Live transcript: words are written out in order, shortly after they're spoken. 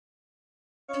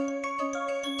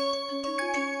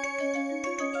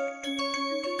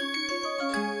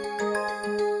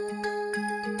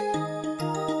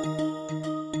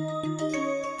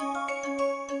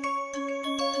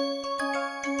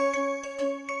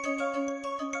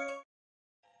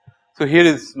So, here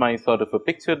is my sort of a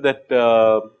picture that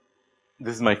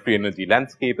this is my free energy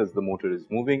landscape as the motor is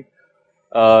moving.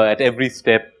 At every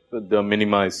step the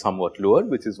minima is somewhat lower,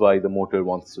 which is why the motor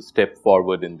wants to step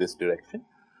forward in this direction,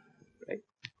 right.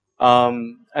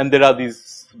 And there are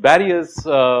these barriers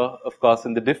of course,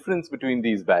 and the difference between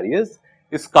these barriers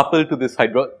is coupled to this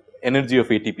energy of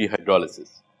ATP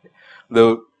hydrolysis.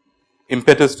 The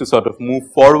impetus to sort of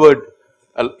move forward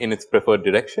in its preferred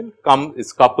direction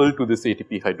is coupled to this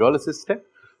ATP hydrolysis step.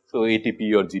 So,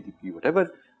 ATP or GTP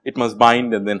whatever, it must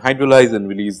bind and then hydrolyze and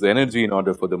release the energy in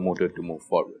order for the motor to move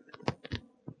forward.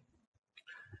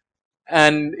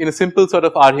 And in a simple sort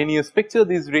of Arrhenius picture,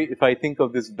 these if I think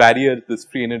of this barrier, this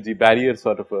free energy barrier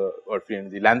sort of a, or free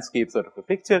energy landscape sort of a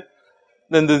picture,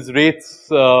 then these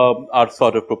rates are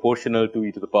sort of proportional to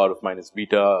e to the power of minus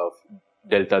beta of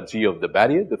delta G of the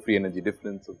barrier, the free energy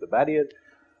difference of the barrier.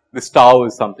 This tau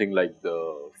is something like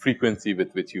the frequency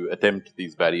with which you attempt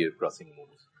these barrier crossing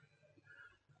moves.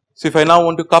 So, if I now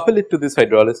want to couple it to this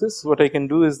hydrolysis, what I can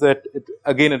do is that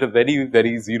again at a very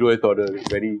zeroth order,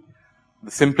 the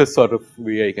simplest sort of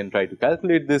way I can try to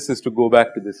calculate this is to go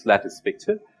back to this lattice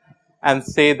picture and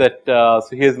say that,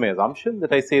 so here is my assumption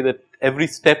that I say that every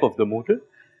step of the motor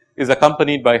is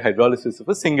accompanied by hydrolysis of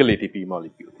a single ATP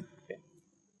molecule. Okay.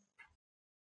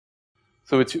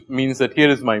 So, which means that here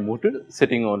is my motor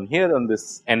sitting on here on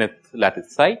this nth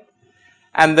lattice site,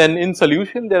 and then in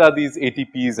solution there are these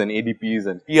ATPs and ADPs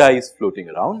and PIs floating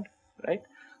around, right.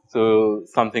 So,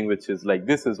 something which is like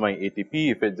this is my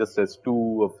ATP, if it just has 2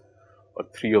 or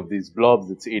 3 of these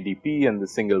blobs, it's ADP, and the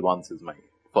single ones is my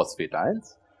phosphate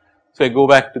ions. So, I go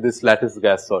back to this lattice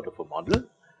gas sort of a model,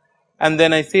 and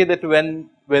then I say that when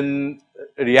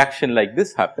a reaction like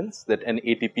this happens, that an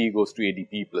ATP goes to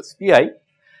ADP plus PI,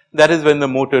 that is when the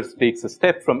motor takes a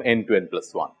step from n to n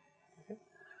plus 1. Okay.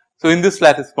 So, in this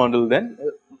lattice model then,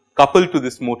 coupled to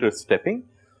this motor stepping,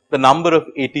 the number of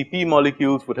ATP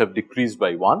molecules would have decreased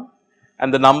by 1,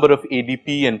 and the number of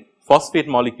ADP and phosphate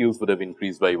molecules would have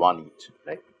increased by 1 each,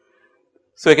 right.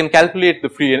 So, I can calculate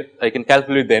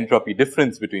the entropy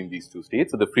difference between these two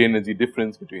states, or the free energy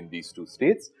difference between these two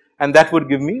states, and that would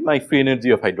give me my free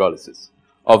energy of hydrolysis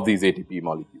of these ATP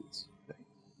molecules. Right.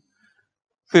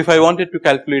 So, if I wanted to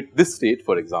calculate this state,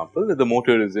 for example, that the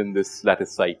motor is in this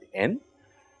lattice site n,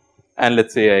 and let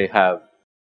us say I have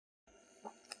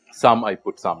I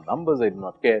put some numbers, I do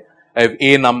not care. I have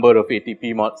a number of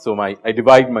ATP, so I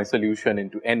divide my solution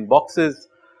into n boxes,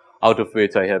 out of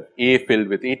which I have A filled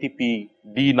with ATP,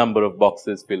 D number of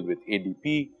boxes filled with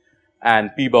ADP,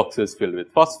 and P boxes filled with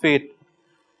phosphate,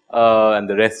 and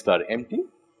the rest are empty.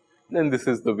 Then this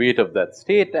is the weight of that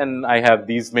state, and I have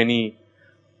these many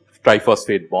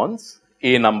triphosphate bonds,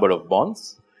 A number of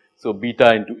bonds. So,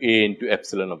 beta into A into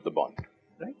epsilon of the bond,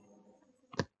 right.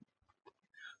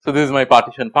 So, this is my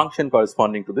partition function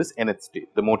corresponding to this nth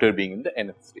state, the motor being in the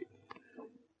nth state.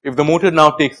 If the motor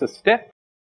now takes a step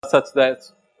such that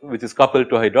which is coupled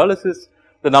to hydrolysis,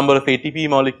 the number of ATP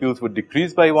molecules would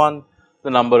decrease by 1,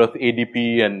 the number of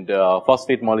ADP and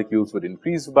phosphate molecules would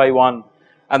increase by 1,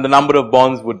 and the number of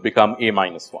bonds would become A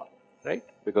minus 1, right,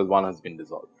 because 1 has been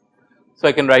dissolved. So,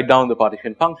 I can write down the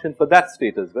partition function for that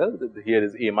state as well. Here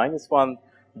is A minus 1,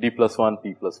 D plus 1,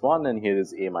 P plus 1, and here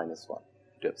is A minus 1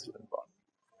 to epsilon bond.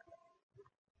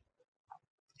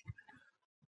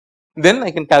 Then I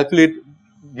can calculate,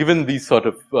 given these sort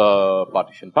of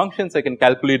partition functions, I can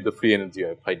calculate the free energy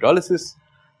of hydrolysis.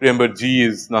 Remember, G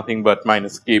is nothing but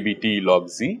minus kBT log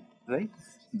Z, right.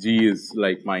 G is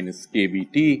like minus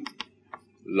kBT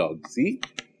log Z,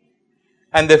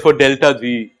 and therefore, delta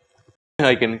G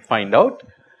I can find out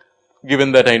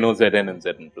given that I know Zn and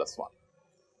Zn plus 1.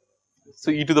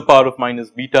 So, e to the power of minus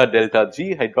beta delta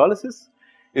G hydrolysis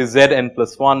is Zn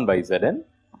plus 1 by Zn,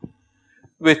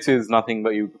 which is nothing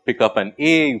but you pick up an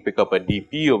A, you pick up a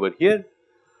dP over here,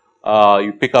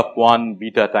 you pick up 1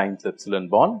 beta times epsilon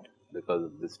bond because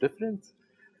of this difference,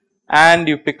 and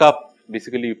you pick up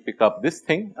basically you pick up this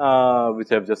thing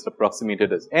which I have just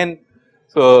approximated as n.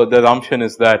 So, the assumption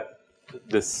is that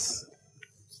this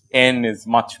n is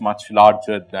much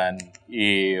larger than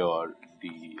A or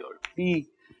D or P,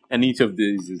 and each of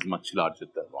these is much larger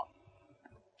than 1.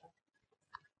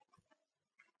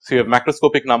 So, you have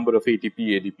macroscopic number of ATP,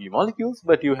 ADP molecules,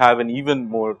 but you have an even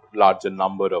more larger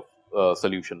number of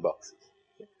solution boxes.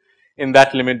 In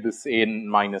that limit, this n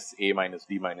minus A minus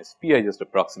D minus P I just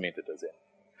approximated as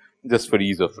n, just for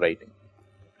ease of writing.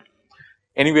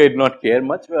 Anyway, I do not care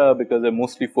much because I am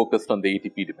mostly focused on the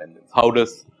ATP dependence. How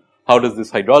does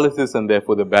this hydrolysis and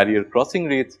therefore the barrier crossing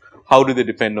rates, how do they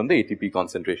depend on the ATP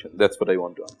concentration? That is what I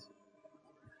want to answer.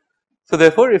 So,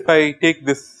 therefore, if I take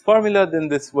this formula, then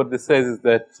this what this says is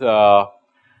that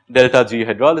delta G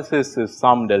hydrolysis is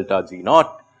some delta G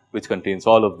naught, which contains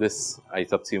all of this, I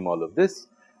subsume all of this,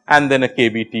 and then a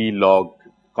KBT log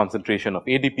concentration of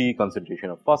ADP, concentration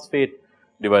of phosphate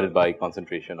divided by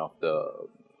concentration of the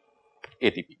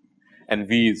ATP, and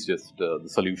V is just the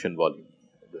solution volume,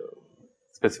 the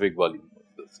specific volume of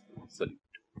the solute.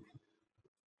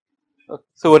 Okay.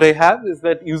 So, what I have is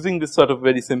that using this sort of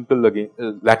very simple again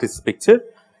lattice picture,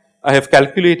 I have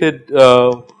calculated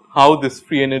how this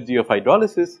free energy of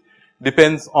hydrolysis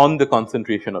depends on the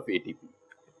concentration of ATP.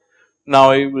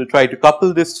 Now, I will try to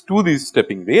couple this to these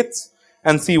stepping rates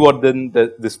and see what then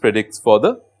this predicts for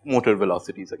the motor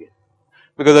velocities again,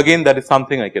 because again that is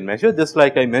something I can measure. Just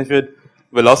like I measured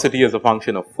velocity as a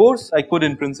function of force, I could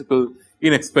in principle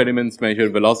in experiments measure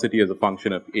velocity as a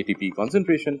function of ATP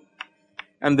concentration,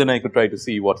 and then I could try to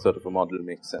see what sort of a model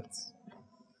makes sense.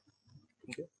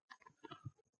 Okay.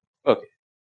 Okay.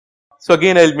 So,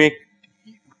 again I will make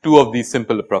two of these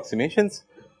simple approximations,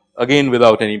 again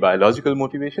without any biological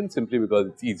motivation, simply because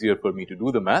it is easier for me to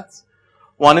do the maths.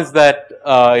 One is that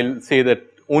I will say that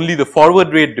only the forward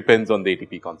rate depends on the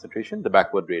ATP concentration, the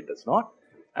backward rate does not,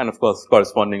 and of course,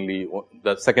 correspondingly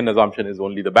the second assumption is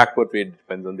only the backward rate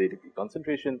depends on the ATP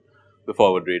concentration, the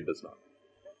forward rate does not.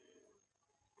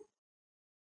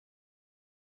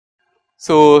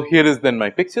 So, here is then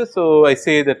my picture. So, I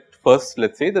say that first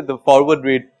let us say that the forward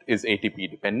rate is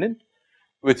ATP dependent,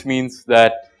 which means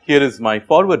that here is my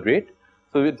forward rate.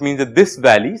 So, it means that this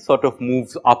valley sort of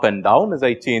moves up and down as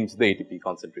I change the ATP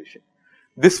concentration.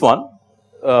 This one,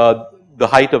 the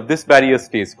height of this barrier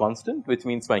stays constant, which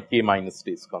means my K minus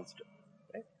stays constant.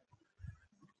 Right.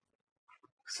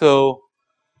 So,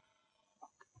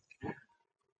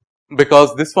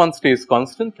 because this one stays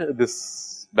constant,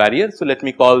 this barrier, so let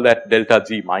me call that delta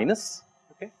G minus,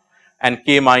 okay, and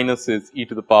K minus is e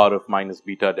to the power of minus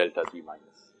beta delta G minus,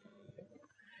 okay.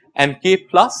 And K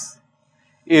plus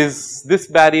is this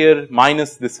barrier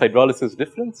minus this hydrolysis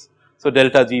difference. So,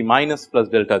 delta G minus plus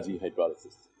delta G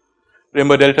hydrolysis.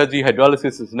 Remember, delta G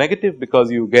hydrolysis is negative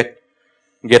because you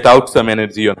get out some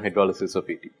energy on hydrolysis of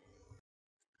ATP.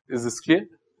 Is this clear?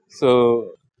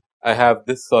 So, I have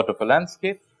this sort of a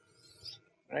landscape,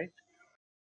 right.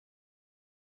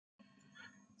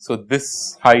 So,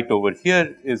 this height over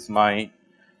here is my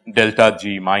delta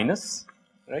G minus,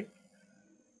 right,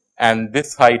 and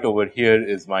this height over here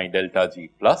is my delta G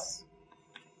plus.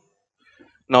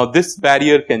 Now, this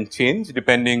barrier can change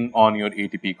depending on your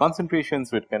ATP concentration,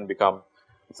 so it can become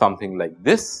something like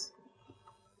this,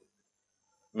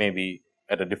 maybe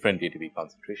at a different ATP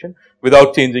concentration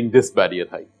without changing this barrier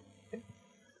height. Okay.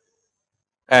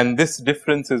 And this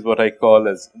difference is what I call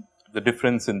as the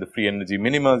difference in the free energy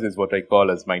minima is what I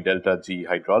call as my delta G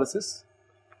hydrolysis.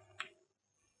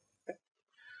 Okay.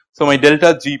 So, my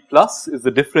delta G plus is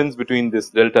the difference between this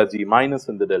delta G minus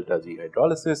and the delta G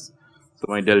hydrolysis. So,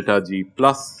 my delta G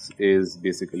plus is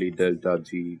basically delta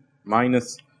G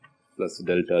minus plus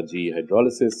delta G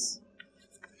hydrolysis,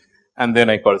 and then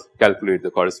I calculate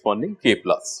the corresponding K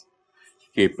plus.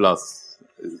 K plus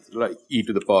is like e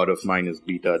to the power of minus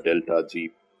beta delta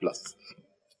G plus,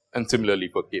 and similarly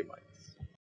for K minus.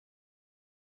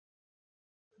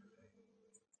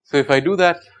 So, if I do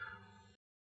that,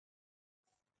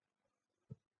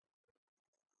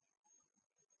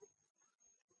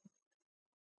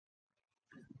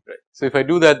 right. So, if I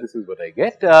do that, this is what I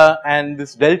get, and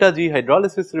this delta G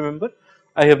hydrolysis, remember,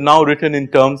 I have now written in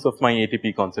terms of my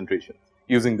ATP concentration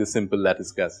using this simple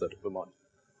lattice gas sort of a model.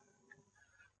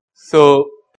 So,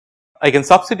 I can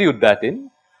substitute that in,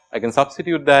 I can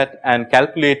substitute that and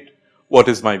calculate what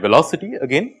is my velocity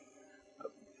again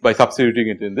by substituting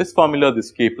it in this formula,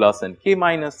 this K plus and K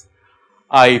minus.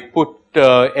 I put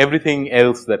everything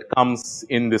else that comes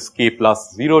in this K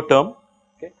plus 0 term.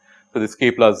 Okay. So, this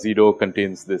K plus 0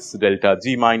 contains this delta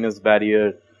G minus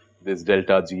barrier, this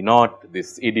delta G naught,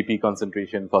 this ADP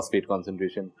concentration, phosphate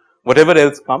concentration, whatever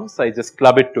else comes, I just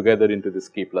club it together into this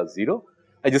K plus 0.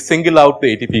 I just single out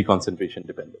the ATP concentration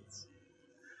dependence.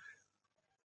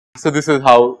 So, this is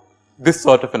how this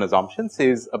sort of an assumption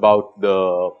says about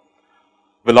the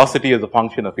velocity as a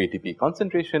function of ATP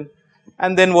concentration,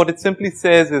 and then what it simply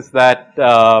says is that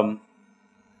the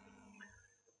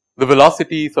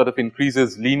velocity sort of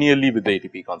increases linearly with the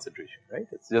ATP concentration, right.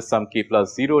 It is just some K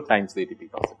plus 0 times the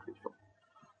ATP concentration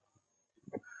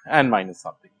and minus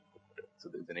something. So,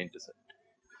 there is an intercept.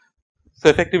 So,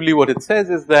 effectively what it says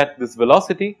is that this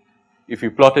velocity if you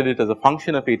plotted it as a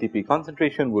function of ATP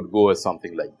concentration, would go as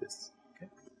something like this. Okay.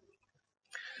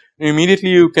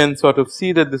 Immediately you can sort of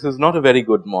see that this is not a very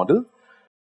good model,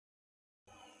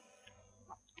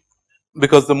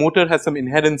 because the motor has some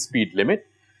inherent speed limit.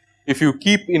 If you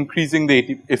keep increasing the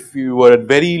ATP, if you were at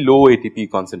very low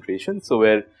ATP concentration, so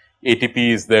where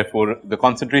ATP is therefore the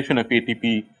concentration of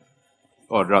ATP,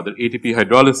 or rather ATP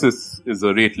hydrolysis is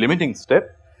a rate limiting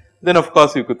step, then of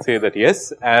course you could say that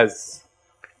yes, as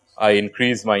I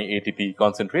increase my ATP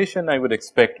concentration, I would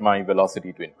expect my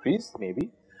velocity to increase maybe.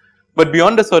 But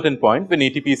beyond a certain point, when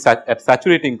ATP is at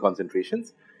saturating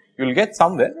concentrations, you will get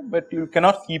somewhere, but you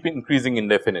cannot keep increasing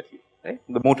indefinitely, right.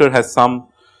 The motor has some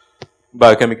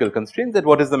biochemical constraints that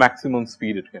what is the maximum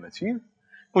speed it can achieve,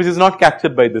 which is not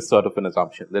captured by this sort of an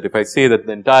assumption, that if I say that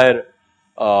the entire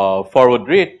forward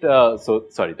rate,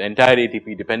 the entire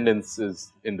ATP dependence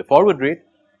is in the forward rate,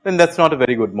 then that is not a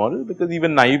very good model, because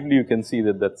even naively you can see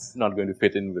that that is not going to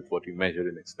fit in with what you measure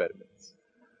in experiments.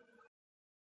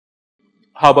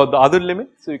 How about the other limit?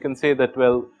 So, you can say that,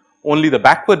 well, only the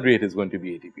backward rate is going to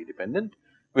be ATP dependent,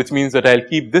 which means that I will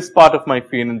keep this part of my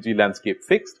free energy landscape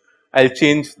fixed. I will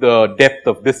change the depth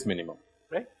of this minimum,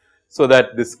 right. So,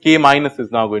 that this K minus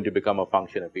is now going to become a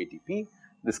function of ATP,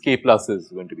 this K plus is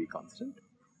going to be constant.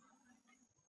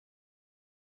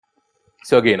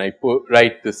 So, again I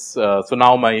write this, so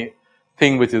now my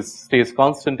thing which is stays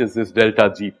constant is this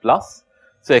delta G plus.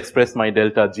 So, express my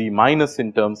delta G minus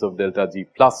in terms of delta G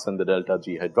plus and the delta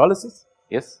G hydrolysis.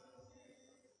 Yes,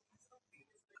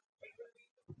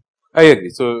 I agree.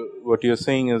 So, what you are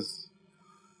saying is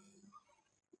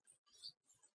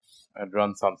I would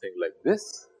run something like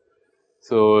this.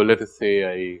 So, let us say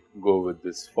I go with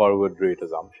this forward rate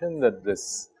assumption that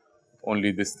this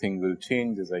only this thing will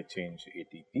change as I change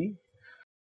ATP,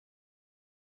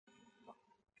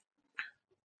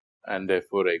 and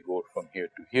therefore, I go from here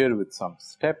to here with some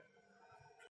step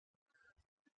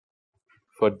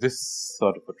for this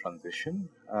sort of a transition,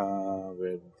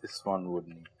 where this one would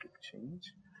need to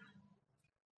change.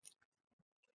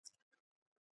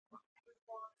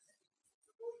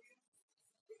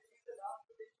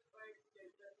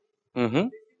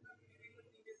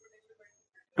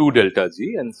 To delta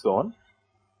G and so on.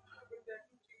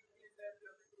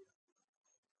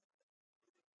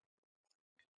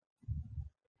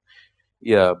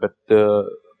 Yeah, but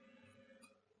the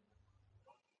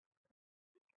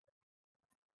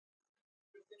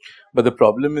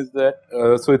problem is that,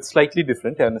 so it's slightly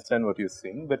different. I understand what you're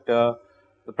saying, but the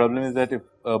problem is that if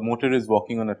a motor is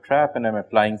walking on a trap and I'm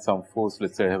applying some force,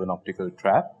 let's say I have an optical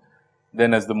trap,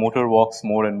 then as the motor walks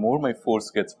more and more, my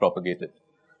force gets propagated.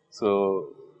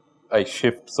 So, I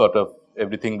shift sort of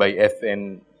everything by f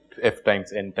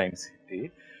times n times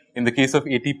a. In the case of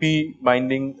ATP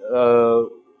binding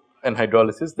and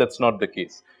hydrolysis, that is not the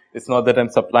case. It is not that I am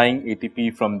supplying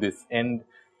ATP from this end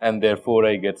and therefore,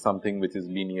 I get something which is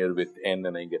linear with n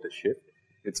and I get a shift.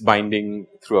 It is binding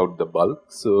throughout the bulk.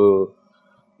 So,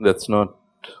 that is not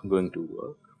going to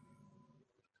work.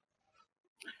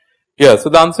 Yeah. So,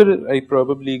 the answer I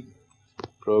probably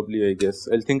I guess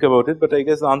I will think about it, but I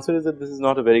guess the answer is that this is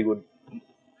not a very good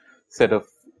set of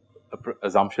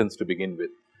assumptions to begin with.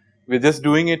 We are just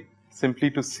doing it simply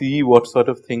to see what sort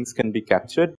of things can be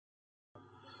captured.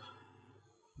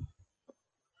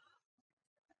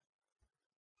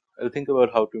 I will think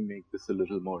about how to make this a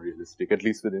little more realistic, at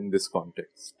least within this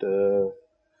context.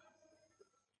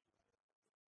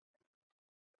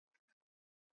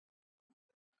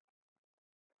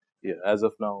 Yeah, as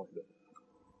of now.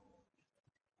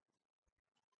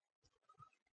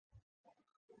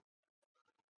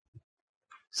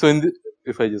 So,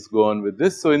 if I just go on with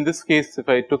this, so in this case, if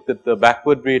I took that the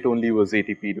backward rate only was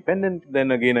ATP dependent,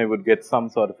 then again I would get some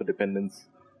sort of a dependence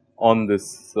on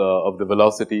this of the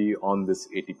velocity on this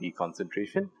ATP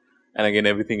concentration, and again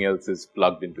everything else is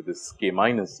plugged into this K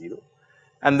minus 0.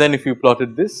 And then if you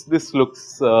plotted this, this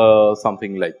looks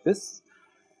something like this.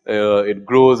 It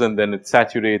grows and then it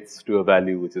saturates to a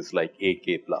value which is like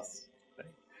AK plus. Right.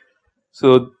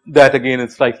 So, that again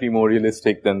is slightly more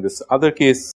realistic than this other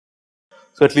case.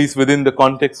 So, at least within the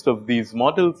context of these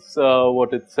models,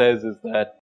 what it says is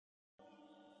that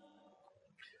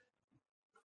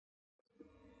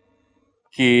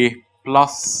K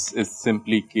plus is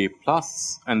simply K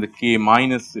plus, and the K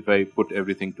minus, if I put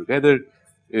everything together,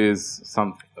 is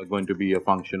going to be a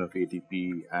function of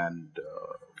ATP and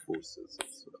forces.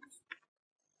 So,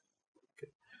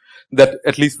 okay. That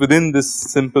at least within this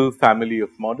simple family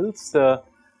of models, that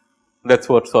is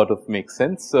what sort of makes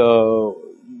sense.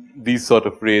 These sort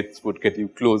of rates would get you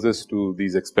closest to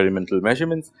these experimental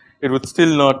measurements. It would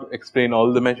still not explain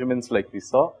all the measurements like we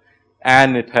saw,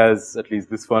 and it has, at least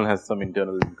this one has some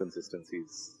internal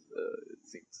inconsistencies, it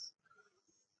seems.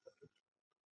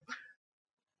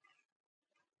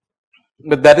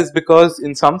 But that is because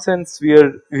in some sense we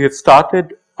have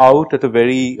started out at a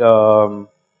very, how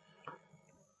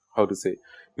to say,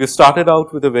 we started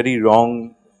out with a very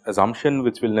wrong assumption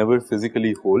which will never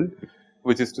physically hold,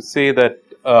 which is to say that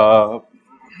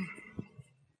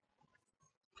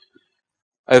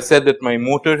I have said that my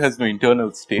motor has no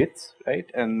internal states, right,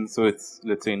 and so it's,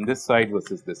 let us say, in this side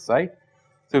versus this side.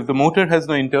 So, if the motor has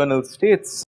no internal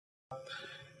states,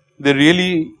 they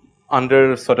really,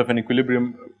 under sort of an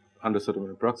equilibrium, under sort of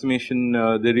an approximation,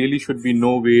 there really should be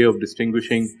no way of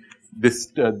distinguishing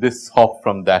this hop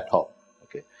from that hop.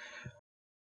 Okay.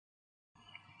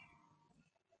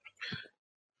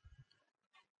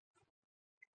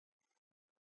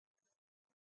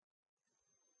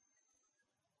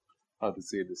 How to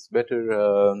say this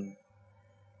better?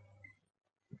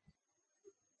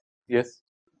 Yes,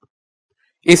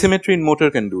 asymmetry in motor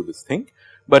can do this thing,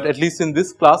 but at least in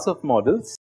this class of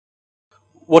models,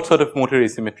 what sort of motor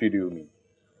asymmetry do you mean,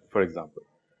 for example?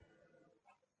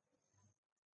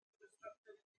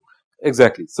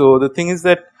 Exactly. So, the thing is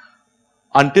that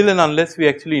until and unless we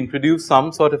actually introduce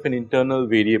some sort of an internal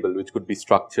variable, which could be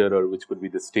structure or which could be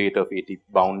the state of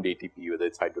bound ATP, whether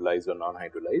it's hydrolyzed or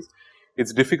non-hydrolyzed,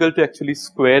 it's difficult to actually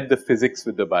square the physics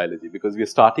with the biology, because we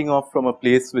are starting off from a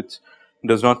place which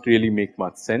does not really make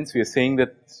much sense. We are saying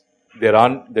that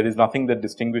there is nothing that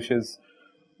distinguishes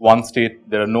one state,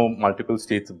 there are no multiple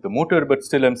states of the motor, but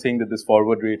still I am saying that this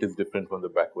forward rate is different from the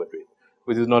backward rate,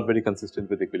 which is not very consistent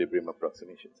with equilibrium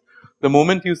approximations. The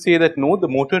moment you say that no, the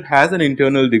motor has an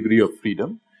internal degree of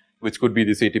freedom, which could be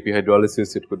this ATP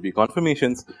hydrolysis, it could be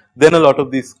conformations, then a lot of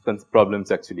these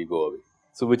problems actually go away.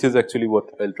 So, which is actually what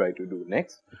I will try to do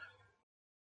next.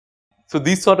 So,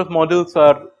 these sort of models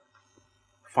are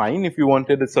fine if you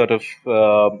wanted a sort of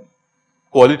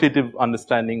qualitative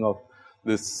understanding of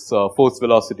this force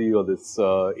velocity or this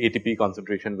ATP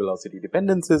concentration velocity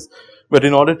dependencies, but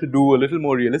in order to do a little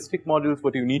more realistic models,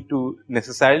 what you need to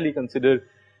necessarily consider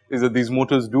is that these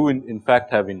motors do in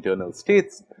fact have internal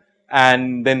states,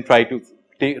 and then try to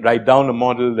write down a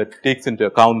model that takes into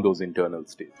account those internal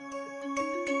states.